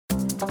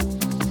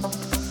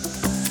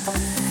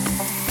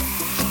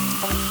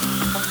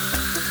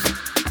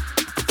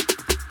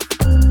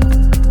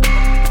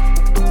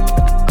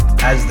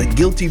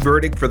guilty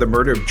verdict for the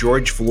murder of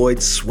George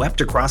Floyd swept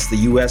across the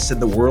U.S.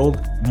 and the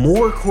world,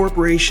 more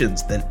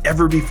corporations than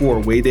ever before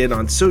weighed in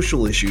on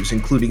social issues,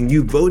 including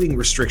new voting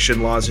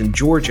restriction laws in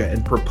Georgia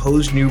and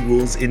proposed new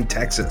rules in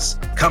Texas.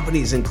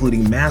 Companies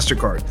including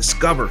MasterCard,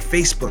 Discover,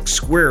 Facebook,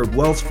 Square, and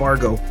Wells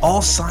Fargo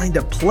all signed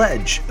a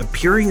pledge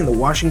appearing in the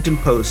Washington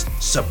Post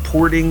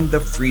supporting the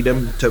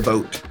freedom to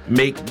vote.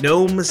 Make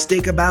no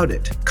mistake about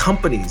it,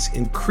 companies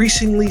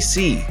increasingly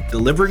see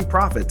delivering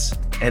profits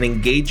and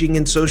engaging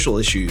in social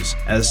issues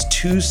as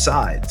two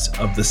sides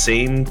of the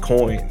same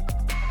coin.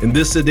 In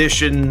this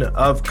edition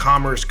of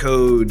Commerce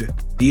Code,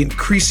 the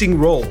increasing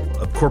role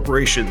of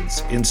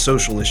corporations in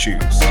social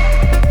issues.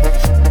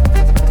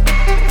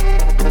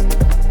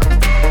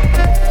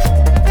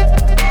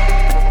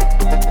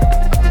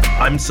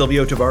 I'm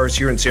Silvio Tavares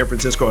here in San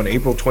Francisco on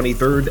April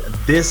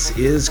 23rd. This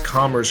is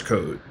Commerce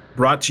Code,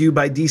 brought to you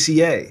by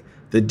DCA,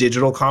 the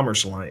Digital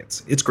Commerce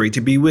Alliance. It's great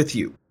to be with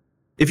you.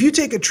 If you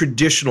take a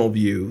traditional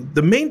view,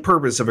 the main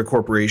purpose of a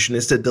corporation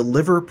is to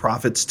deliver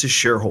profits to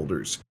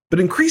shareholders. But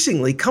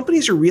increasingly,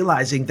 companies are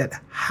realizing that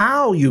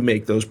how you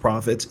make those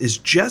profits is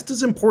just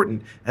as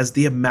important as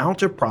the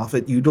amount of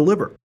profit you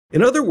deliver.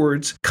 In other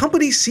words,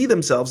 companies see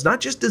themselves not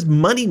just as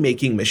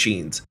money-making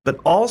machines, but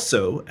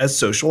also as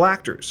social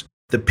actors.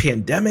 The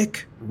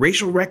pandemic,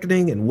 racial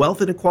reckoning, and wealth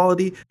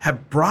inequality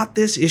have brought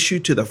this issue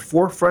to the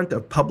forefront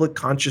of public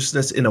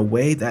consciousness in a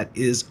way that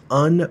is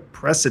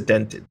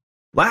unprecedented.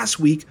 Last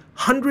week,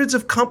 hundreds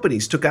of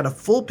companies took out a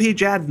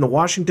full-page ad in the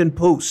Washington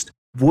Post,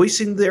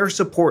 voicing their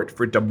support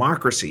for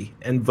democracy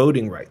and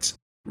voting rights.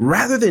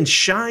 Rather than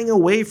shying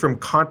away from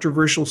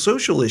controversial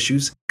social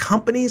issues,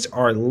 companies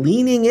are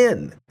leaning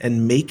in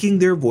and making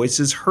their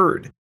voices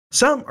heard.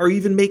 Some are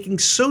even making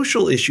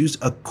social issues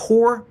a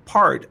core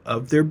part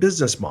of their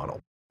business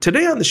model.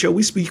 Today on the show,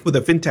 we speak with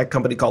a fintech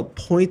company called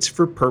Points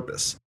for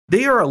Purpose.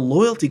 They are a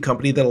loyalty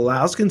company that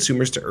allows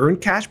consumers to earn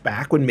cash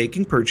back when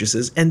making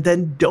purchases and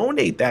then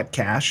donate that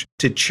cash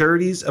to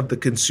charities of the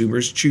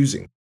consumer's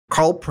choosing.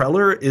 Carl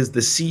Preller is the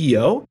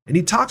CEO, and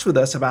he talks with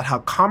us about how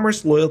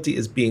commerce loyalty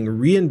is being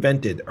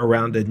reinvented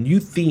around a new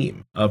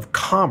theme of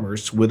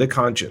commerce with a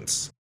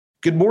conscience.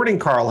 Good morning,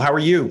 Carl. How are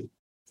you?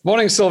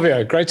 Morning,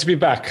 Silvio. Great to be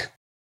back.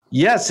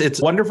 Yes, it's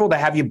wonderful to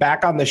have you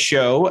back on the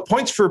show.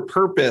 Points for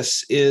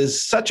Purpose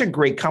is such a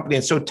great company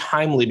and so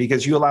timely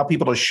because you allow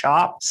people to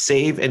shop,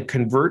 save, and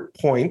convert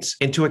points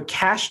into a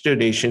cash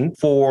donation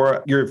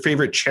for your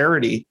favorite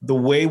charity. The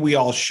way we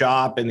all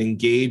shop and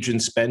engage in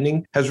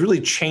spending has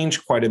really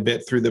changed quite a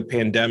bit through the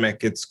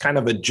pandemic. It's kind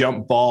of a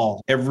jump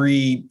ball.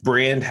 Every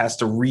brand has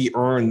to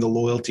re-earn the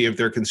loyalty of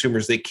their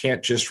consumers. They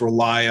can't just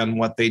rely on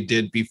what they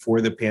did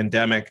before the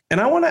pandemic. And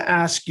I want to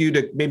ask you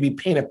to maybe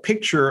paint a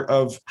picture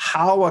of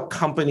how a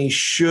company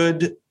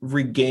should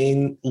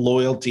regain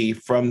loyalty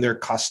from their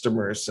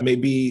customers,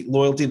 maybe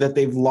loyalty that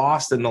they've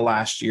lost in the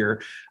last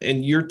year.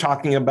 And you're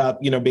talking about,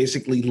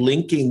 basically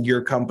linking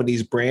your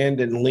company's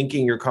brand and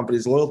linking your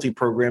company's loyalty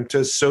program to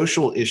a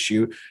social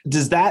issue.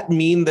 Does that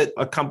mean that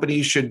a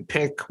company should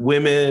pick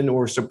women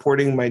or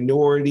supporting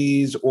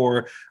minorities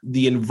or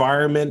the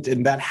environment,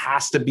 and that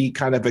has to be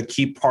kind of a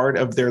key part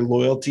of their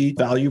loyalty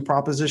value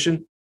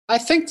proposition? I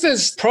think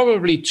there's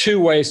probably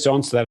two ways to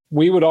answer that.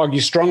 We would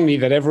argue strongly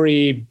that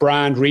every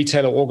brand,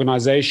 retailer,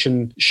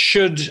 organization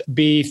should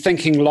be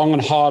thinking long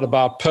and hard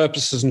about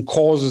purposes and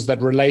causes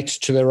that relate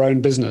to their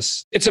own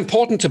business. It's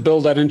important to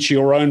build that into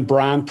your own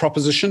brand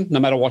proposition, no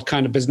matter what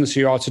kind of business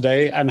you are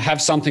today, and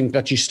have something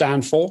that you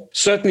stand for.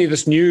 Certainly,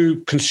 this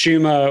new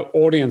consumer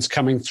audience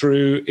coming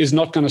through is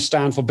not going to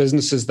stand for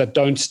businesses that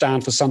don't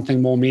stand for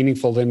something more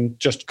meaningful than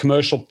just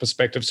commercial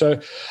perspective. So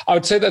I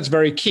would say that's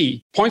very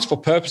key. Points for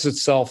Purpose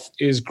itself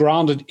is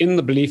grounded in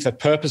the belief that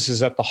purpose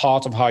is at the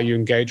heart of how you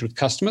engage with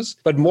customers.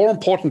 But more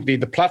importantly,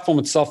 the platform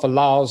itself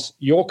allows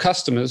your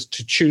customers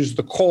to choose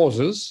the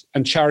causes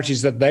and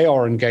charities that they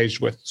are engaged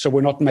with. So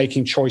we're not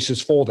making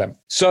choices for them.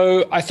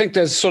 So I think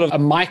there's sort of a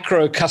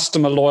micro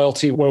customer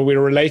loyalty where we're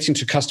relating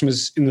to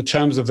customers in the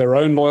terms of their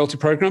own loyalty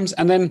programs.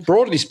 And then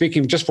broadly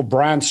speaking, just for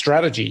brand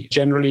strategy,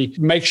 generally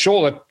make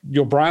sure that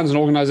your brands and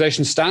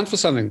organizations stand for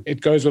something.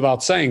 It goes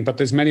without saying, but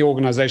there's many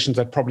organizations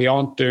that probably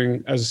aren't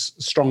doing as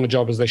strong a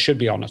job as they should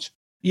be on it.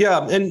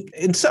 Yeah. And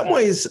in some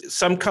ways,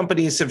 some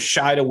companies have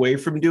shied away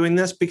from doing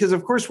this because,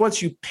 of course,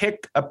 once you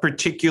pick a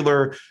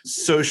particular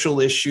social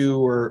issue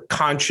or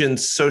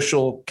conscience,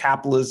 social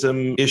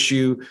capitalism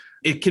issue,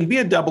 it can be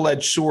a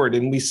double-edged sword.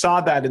 And we saw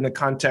that in the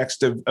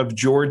context of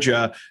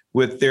Georgia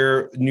with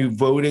their new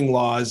voting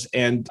laws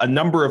and a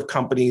number of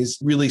companies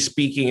really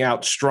speaking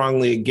out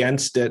strongly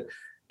against it.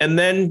 And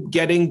then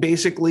getting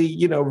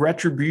basically,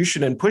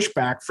 retribution and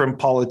pushback from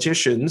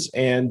politicians.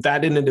 And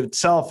that in and of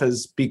itself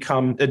has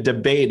become a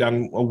debate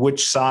on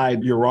which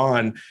side you're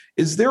on.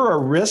 Is there a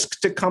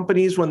risk to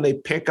companies when they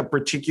pick a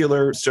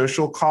particular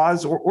social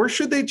cause, or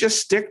should they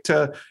just stick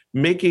to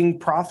making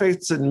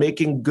profits and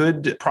making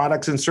good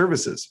products and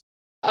services?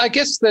 I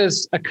guess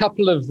there's a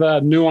couple of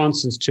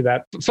nuances to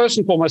that. First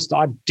and foremost,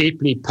 I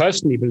deeply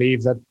personally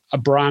believe that a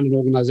brand and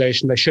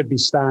organization, they should be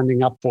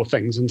standing up for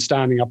things and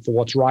standing up for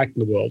what's right in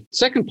the world.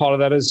 Second part of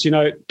that is,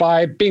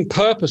 by being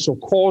purpose or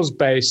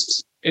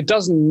cause-based, it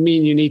doesn't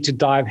mean you need to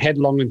dive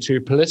headlong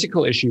into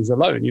political issues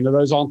alone.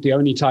 Those aren't the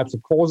only types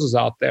of causes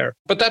out there.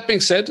 But that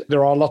being said,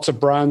 there are lots of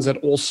brands that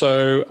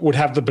also would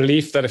have the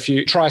belief that if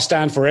you try to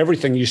stand for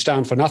everything, you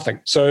stand for nothing.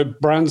 So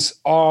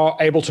brands are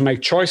able to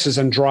make choices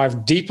and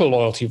drive deeper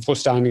loyalty for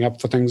standing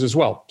up for things as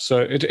well. So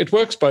it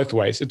works both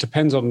ways. It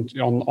depends on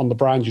the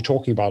brand you're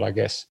talking about, I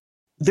guess.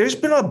 There's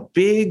been a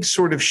big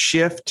sort of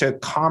shift to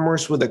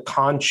commerce with a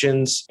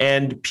conscience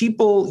and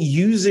people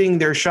using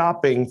their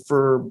shopping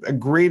for a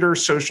greater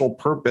social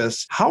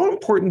purpose. How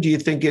important do you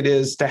think it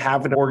is to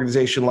have an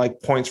organization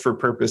like Points for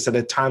Purpose at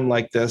a time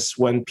like this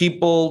when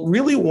people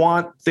really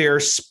want their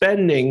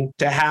spending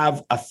to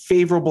have a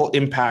favorable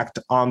impact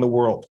on the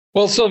world?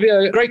 Well,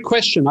 Sylvia, great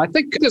question. I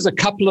think there's a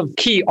couple of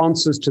key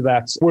answers to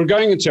that. We're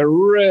going into a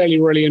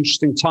really, really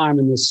interesting time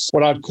in this,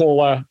 what I'd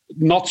call a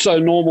not so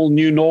normal,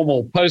 new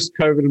normal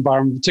post-COVID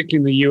environment,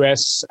 particularly in the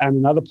US and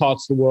in other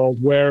parts of the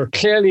world, where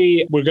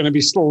clearly we're going to be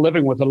still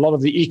living with a lot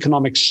of the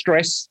economic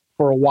stress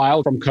for a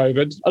while from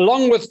COVID,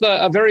 along with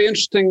a very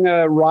interesting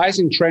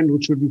rising trend,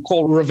 which would be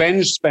called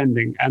revenge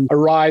spending, and a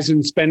rise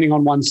in spending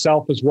on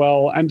oneself as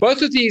well. And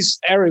both of these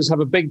areas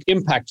have a big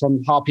impact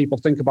on how people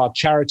think about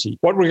charity.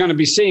 What we're going to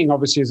be seeing,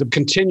 obviously, is a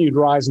continued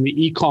rise in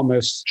the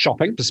e-commerce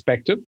shopping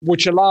perspective,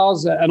 which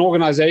allows an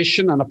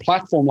organization and a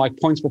platform like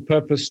Points for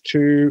Purpose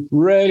to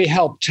really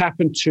help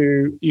tap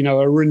into,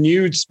 a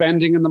renewed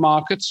spending in the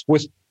markets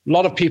with a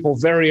lot of people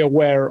very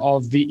aware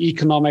of the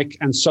economic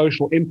and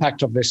social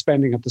impact of their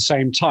spending at the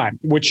same time,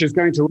 which is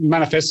going to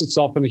manifest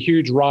itself in a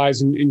huge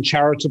rise in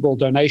charitable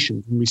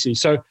donations, we see.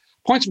 So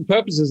Points for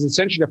Purpose is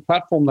essentially a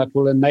platform that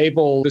will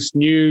enable this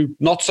new,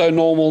 not so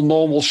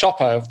normal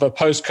shopper of the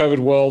post-COVID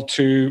world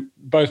to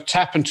both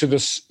tap into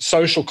this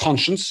social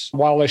conscience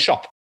while they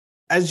shop.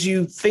 As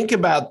you think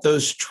about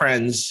those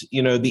trends,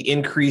 the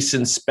increase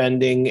in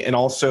spending and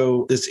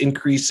also this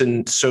increase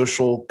in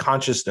social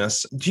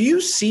consciousness, do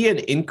you see an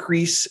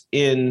increase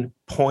in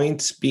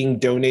points being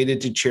donated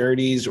to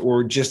charities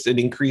or just an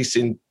increase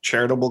in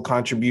charitable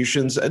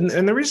contributions? And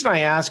the reason I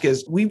ask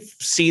is we've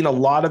seen a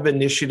lot of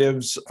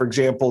initiatives. For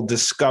example,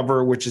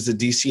 Discover, which is a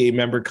DCA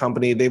member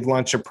company, they've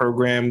launched a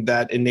program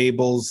that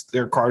enables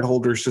their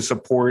cardholders to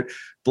support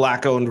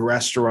Black-owned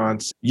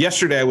restaurants.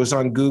 Yesterday, I was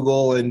on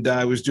Google and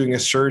I was doing a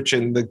search,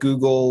 and the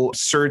Google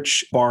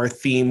search bar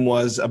theme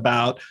was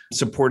about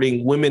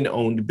supporting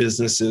women-owned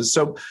businesses.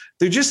 So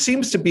there just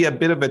seems to be a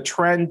bit of a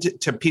trend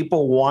to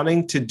people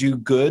wanting to do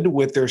good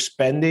with their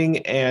spending.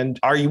 And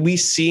are we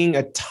seeing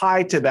a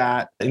tie to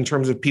that in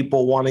terms of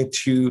people wanting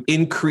to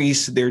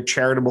increase their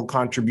charitable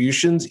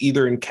contributions,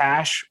 either in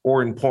cash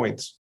or in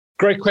points?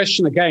 Great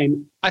question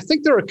again. I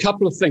think there are a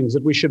couple of things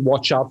that we should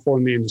watch out for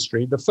in the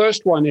industry. The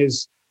first one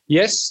is,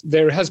 yes,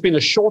 there has been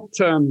a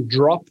short-term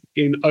drop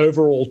in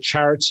overall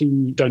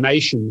charity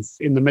donations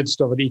in the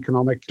midst of an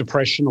economic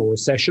depression or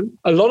recession.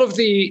 A lot of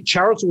the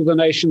charitable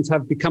donations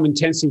have become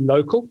intensely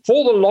local.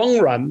 For the long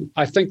run,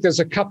 I think there's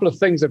a couple of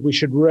things that we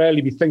should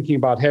really be thinking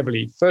about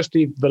heavily.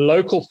 Firstly, the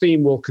local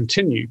theme will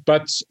continue.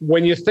 But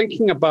when you're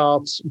thinking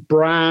about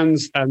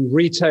brands and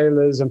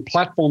retailers and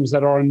platforms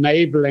that are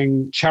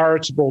enabling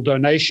charitable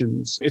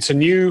donations, it's a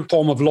new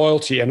form of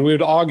loyalty. And we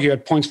would argue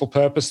at Points for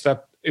Purpose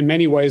that in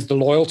many ways, the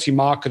loyalty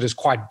market is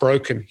quite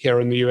broken here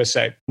in the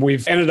USA.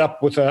 We've ended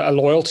up with a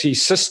loyalty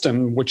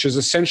system, which is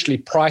essentially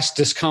price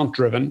discount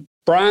driven.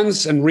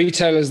 Brands and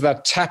retailers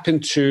that tap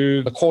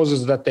into the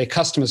causes that their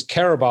customers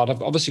care about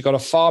have obviously got a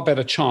far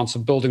better chance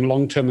of building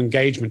long-term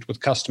engagement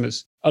with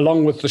customers.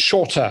 Along with the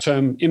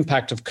shorter-term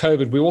impact of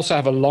COVID, we also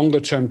have a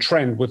longer-term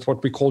trend with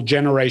what we call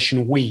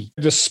Generation We.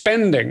 The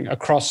spending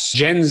across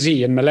Gen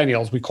Z and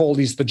millennials, we call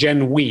these the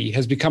Gen We,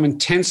 has become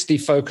intensely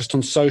focused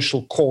on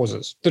social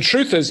causes. The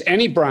truth is,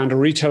 any brand or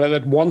retailer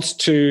that wants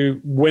to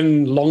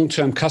win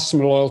long-term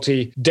customer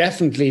loyalty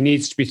definitely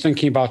needs to be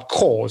thinking about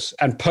cause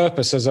and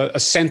purpose as a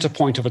center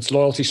point of its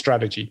loyalty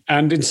strategy.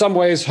 And in some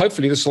ways,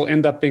 hopefully, this will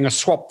end up being a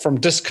swap from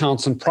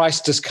discounts and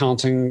price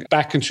discounting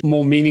back into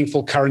more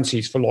meaningful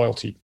currencies for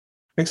loyalty.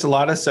 Makes a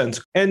lot of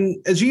sense. And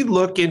as you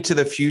look into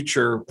the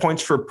future,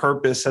 Points for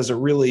Purpose has a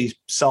really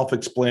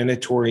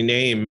self-explanatory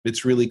name.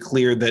 It's really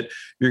clear that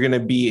you're going to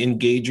be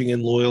engaging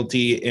in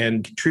loyalty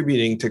and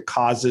contributing to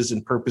causes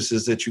and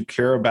purposes that you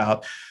care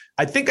about.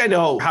 I think I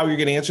know how you're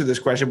going to answer this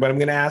question, but I'm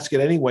going to ask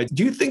it anyway.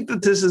 Do you think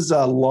that this is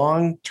a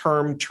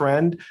long-term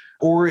trend,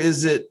 or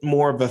is it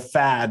more of a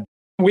fad?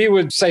 We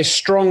would say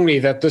strongly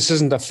that this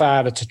isn't a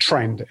fad, it's a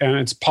trend, and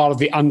it's part of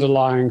the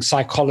underlying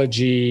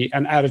psychology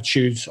and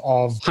attitudes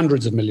of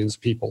hundreds of millions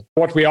of people.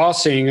 What we are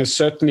seeing is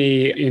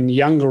certainly in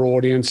younger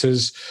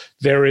audiences,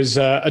 There is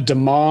a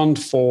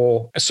demand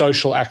for a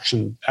social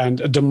action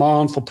and a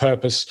demand for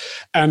purpose.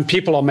 And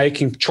people are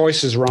making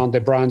choices around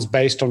their brands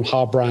based on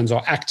how brands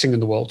are acting in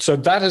the world. So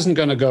that isn't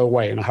going to go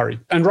away in a hurry.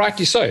 And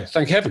rightly so,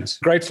 thank heavens.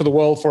 Great for the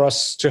world for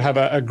us to have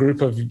a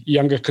group of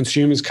younger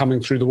consumers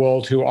coming through the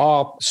world who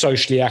are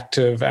socially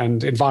active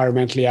and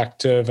environmentally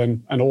active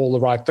and all the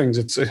right things.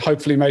 It's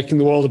hopefully making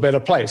the world a better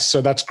place.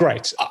 So that's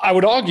great. I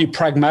would argue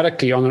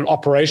pragmatically on an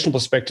operational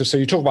perspective. So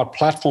you talk about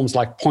platforms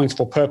like Points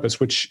for Purpose,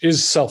 which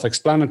is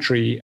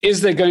self-explanatory.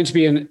 Is there going to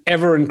be an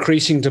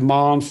ever-increasing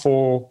demand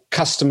for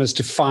customers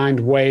to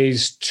find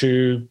ways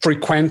to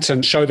frequent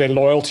and show their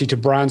loyalty to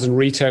brands and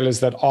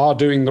retailers that are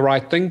doing the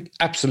right thing?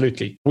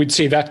 Absolutely. We'd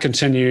see that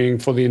continuing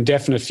for the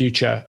indefinite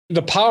future.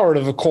 The power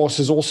of course,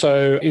 is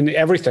also in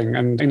everything.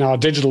 And in our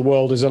digital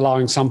world is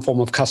allowing some form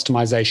of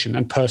customization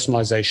and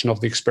personalization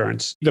of the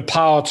experience. The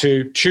power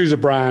to choose a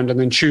brand and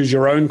then choose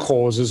your own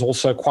cause is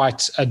also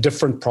quite a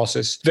different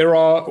process. There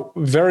are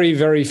very,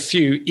 very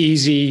few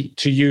easy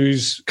to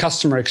use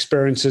customer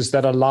experiences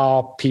that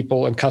allow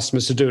people and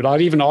customers to do it.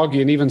 I'd even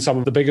argue, and even some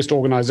of the biggest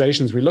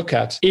organizations we look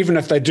at, even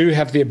if they do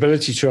have the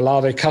ability to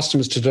allow their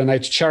customers to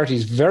donate to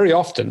charities, very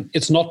often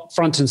it's not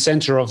front and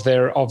center of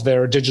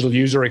their digital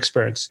user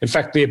experience. In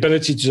fact, the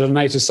ability to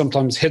donate is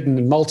sometimes hidden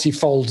in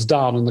multi-folds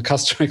down in the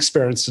customer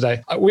experience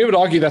today. We would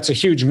argue that's a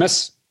huge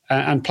miss.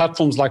 And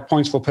platforms like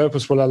Points for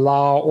Purpose will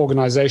allow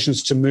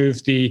organizations to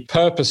move the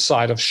purpose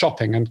side of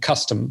shopping and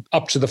custom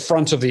up to the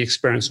front of the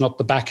experience, not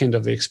the back end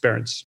of the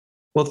experience.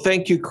 Well,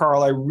 thank you,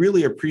 Carl. I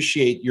really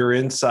appreciate your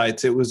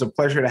insights. It was a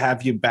pleasure to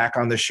have you back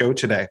on the show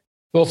today.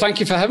 Well,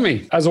 thank you for having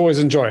me. As always,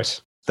 enjoy it.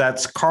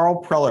 That's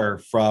Carl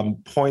Preller from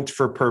Points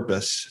for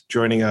Purpose,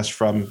 joining us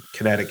from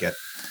Connecticut.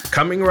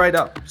 Coming right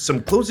up,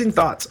 some closing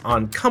thoughts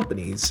on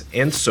companies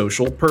and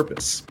social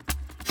purpose.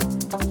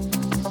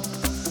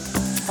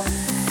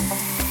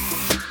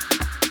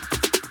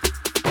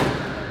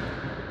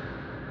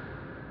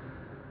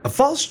 A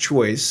false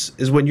choice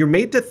is when you're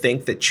made to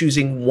think that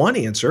choosing one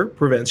answer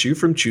prevents you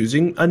from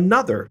choosing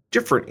another,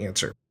 different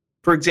answer.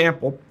 For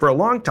example, for a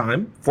long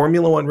time,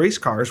 Formula One race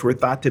cars were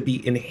thought to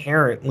be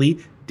inherently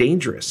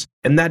dangerous,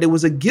 and that it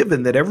was a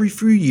given that every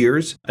few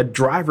years, a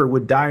driver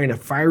would die in a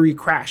fiery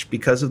crash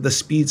because of the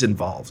speeds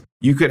involved.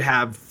 You could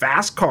have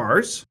fast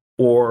cars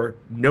or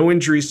no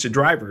injuries to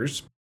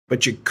drivers,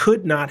 but you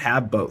could not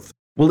have both.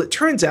 Well, it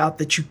turns out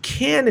that you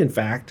can, in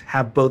fact,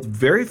 have both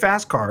very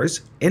fast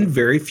cars and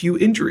very few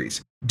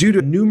injuries. Due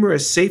to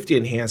numerous safety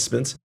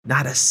enhancements,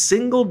 not a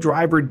single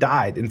driver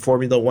died in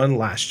Formula One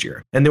last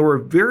year, and there were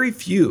very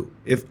few,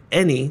 if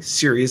any,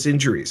 serious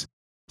injuries.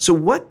 So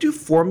what do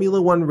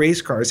Formula One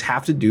race cars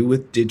have to do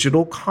with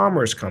digital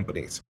commerce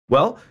companies?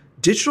 Well,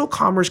 digital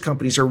commerce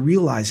companies are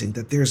realizing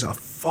that there's a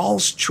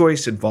false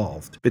choice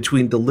involved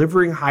between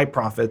delivering high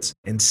profits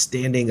and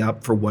standing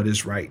up for what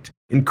is right.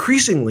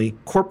 Increasingly,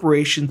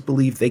 corporations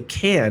believe they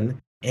can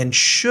and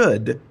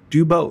should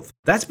do both.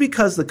 That's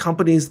because the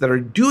companies that are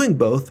doing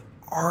both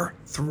are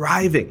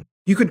thriving.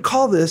 You could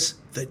call this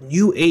the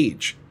new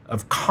age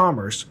of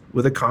commerce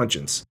with a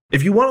conscience.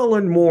 If you want to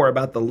learn more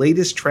about the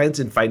latest trends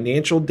in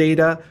financial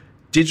data,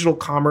 digital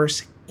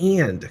commerce,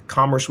 and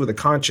commerce with a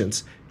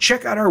conscience,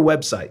 check out our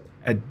website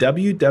at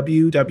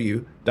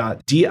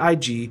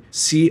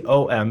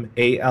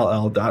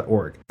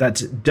www.digcomall.org.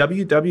 That's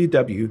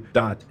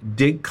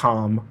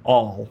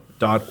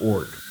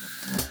www.digcomall.org.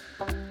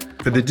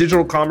 For the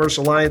Digital Commerce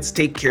Alliance,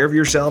 take care of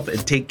yourself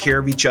and take care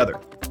of each other.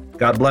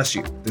 God bless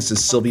you. This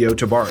is Silvio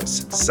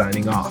Tavares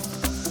signing off.